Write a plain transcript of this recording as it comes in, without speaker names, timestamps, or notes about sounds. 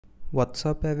What's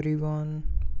up everyone,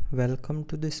 welcome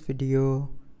to this video.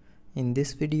 In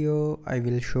this video I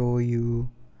will show you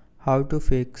how to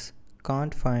fix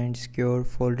can't find secure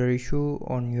folder issue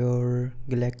on your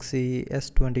Galaxy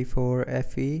S24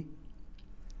 FE.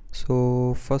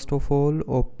 So first of all,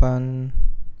 open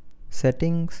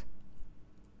settings.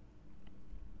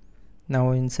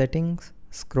 Now in settings,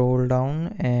 scroll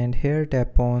down and here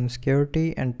tap on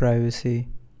security and privacy.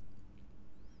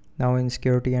 Now in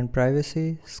security and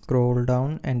privacy, scroll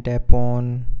down and tap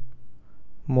on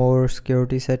more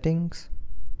security settings.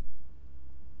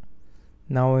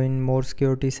 Now in more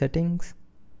security settings,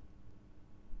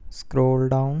 scroll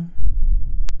down.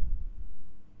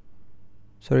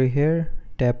 Here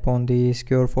tap on the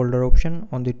secure folder option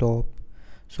on the top.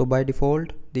 So by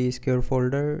default the secure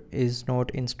folder is not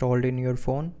installed in your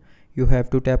phone. You have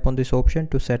to tap on this option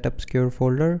to set up secure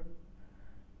folder.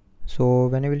 So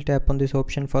when you will tap on this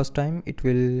option first time, it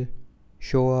will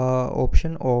show a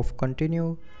option of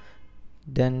continue.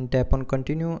 Then tap on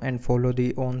continue and follow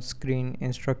the on-screen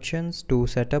instructions to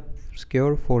set up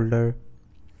secure folder.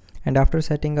 And after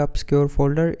setting up secure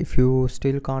folder, if you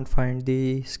still can't find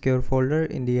the secure folder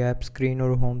in the app screen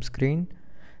or home screen,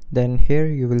 then here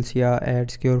you will see a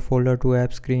add secure folder to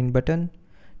app screen button.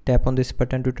 Tap on this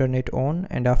button to turn it on,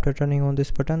 and after turning on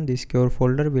this button, the secure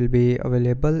folder will be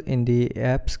available in the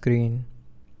app screen.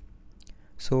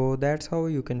 So that's how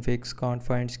you can fix can't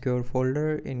find secure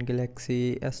folder in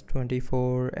Galaxy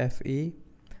S24 FE.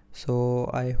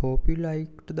 So I hope you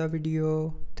liked the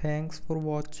video. Thanks for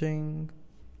watching.